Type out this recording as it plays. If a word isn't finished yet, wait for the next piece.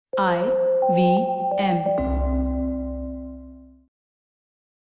IVM.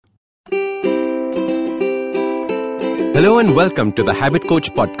 Hello and welcome to the Habit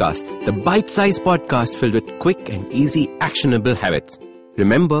Coach Podcast, the bite-sized podcast filled with quick and easy actionable habits.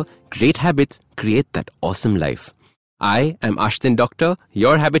 Remember, great habits create that awesome life. I am Ashton Doctor,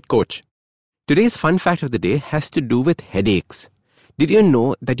 your habit coach. Today's fun fact of the day has to do with headaches. Did you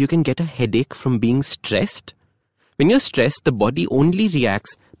know that you can get a headache from being stressed? When you're stressed, the body only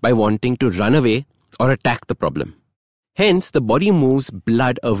reacts by wanting to run away or attack the problem. Hence, the body moves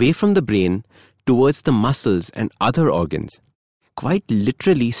blood away from the brain towards the muscles and other organs, quite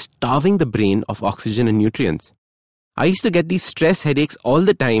literally starving the brain of oxygen and nutrients. I used to get these stress headaches all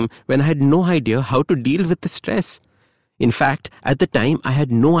the time when I had no idea how to deal with the stress. In fact, at the time, I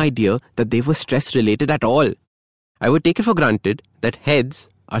had no idea that they were stress-related at all. I would take it for granted that heads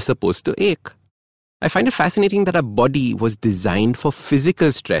are supposed to ache. I find it fascinating that our body was designed for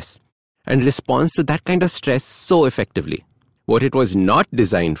physical stress and responds to that kind of stress so effectively. What it was not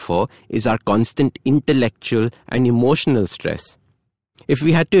designed for is our constant intellectual and emotional stress. If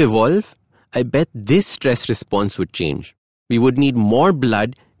we had to evolve, I bet this stress response would change. We would need more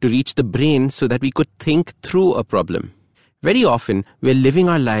blood to reach the brain so that we could think through a problem. Very often, we're living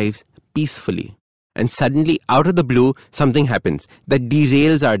our lives peacefully, and suddenly, out of the blue, something happens that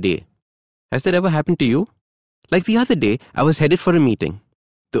derails our day. Has that ever happened to you? Like the other day, I was headed for a meeting.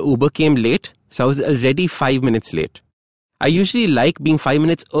 The Uber came late, so I was already 5 minutes late. I usually like being 5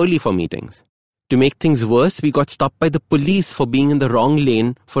 minutes early for meetings. To make things worse, we got stopped by the police for being in the wrong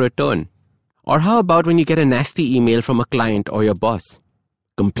lane for a turn. Or how about when you get a nasty email from a client or your boss?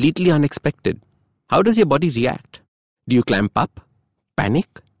 Completely unexpected. How does your body react? Do you clamp up? Panic?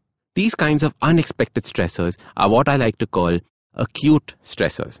 These kinds of unexpected stressors are what I like to call acute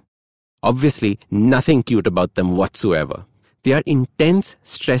stressors. Obviously, nothing cute about them whatsoever. They are intense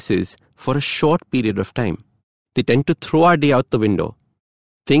stresses for a short period of time. They tend to throw our day out the window.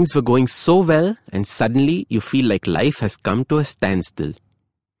 Things were going so well, and suddenly you feel like life has come to a standstill.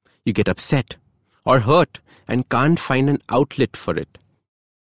 You get upset or hurt and can't find an outlet for it.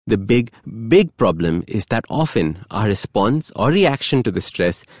 The big problem is that often our response or reaction to the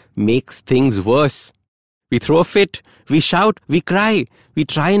stress makes things worse. We throw a fit, we shout, we cry, we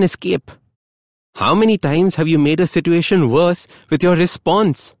try and escape. How many times have you made a situation worse with your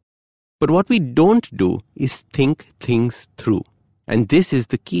response? But what we don't do is think things through. And this is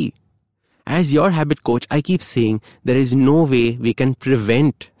the key. As your habit coach, I keep saying there is no way we can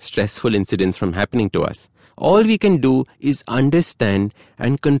prevent stressful incidents from happening to us. All we can do is understand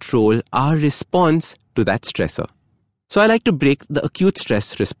and control our response to that stressor. So I like to break the acute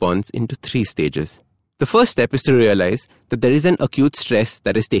stress response into 3 stages. The first step is to realize that there is an acute stress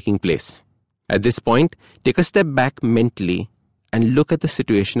that is taking place. At this point, take a step back mentally and look at the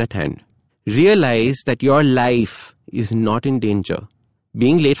situation at hand. Realize that your life is not in danger.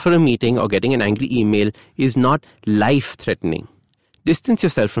 Being late for a meeting or getting an angry email is not life-threatening. Distance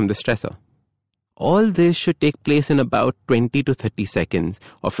yourself from the stressor. All this should take place in about 20 to 30 seconds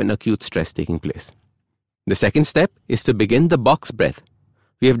of an acute stress taking place. The second step is to begin the box breath.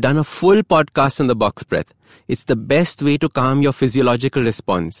 We have done a full podcast on the box breath. It's the best way to calm your physiological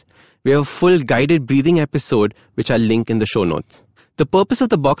response. We have a full guided breathing episode, which I'll link in the show notes. The purpose of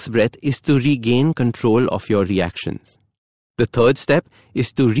the box breath is to regain control of your reactions. The third step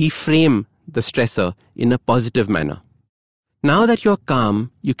is to reframe the stressor in a positive manner. Now that you're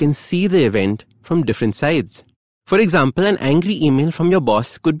calm, you can see the event from different sides. For example, an angry email from your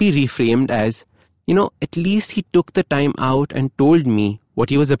boss could be reframed as, at least he took the time out and told me what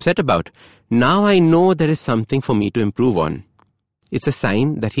he was upset about. Now I know there is something for me to improve on. It's a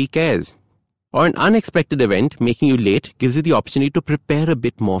sign that he cares. Or an unexpected event making you late gives you the opportunity to prepare a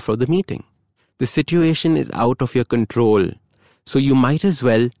bit more for the meeting. The situation is out of your control, so you might as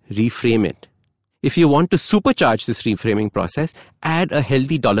well reframe it. If you want to supercharge this reframing process, add a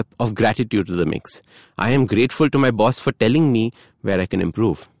healthy dollop of gratitude to the mix. I am grateful to my boss for telling me where I can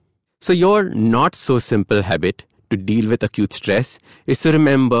improve. So your not so simple habit to deal with acute stress is to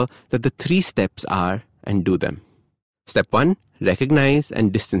remember that the 3 steps are and do them. Step 1, recognize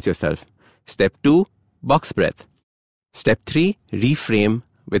and distance yourself. Step 2, box breath. Step 3, reframe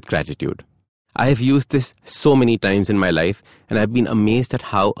with gratitude. I have used this so many times in my life, and I've been amazed at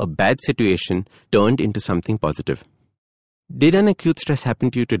how a bad situation turned into something positive. Did an acute stress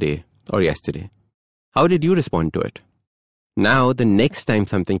happen to you today or yesterday? How did you respond to it? Now, the next time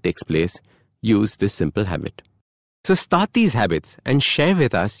something takes place, use this simple habit. So start these habits and share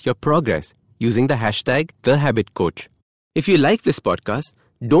with us your progress using the hashtag #TheHabitCoach. If you like this podcast,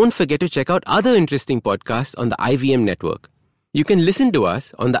 don't forget to check out other interesting podcasts on the IVM network. You can listen to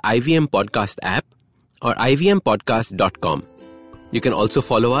us on the IVM Podcast app or ivmpodcast.com. You can also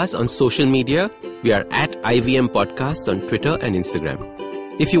follow us on social media. We are at IVM Podcasts on Twitter and Instagram.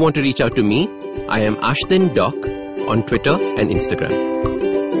 If you want to reach out to me, I am Ashdin Doc on Twitter and Instagram.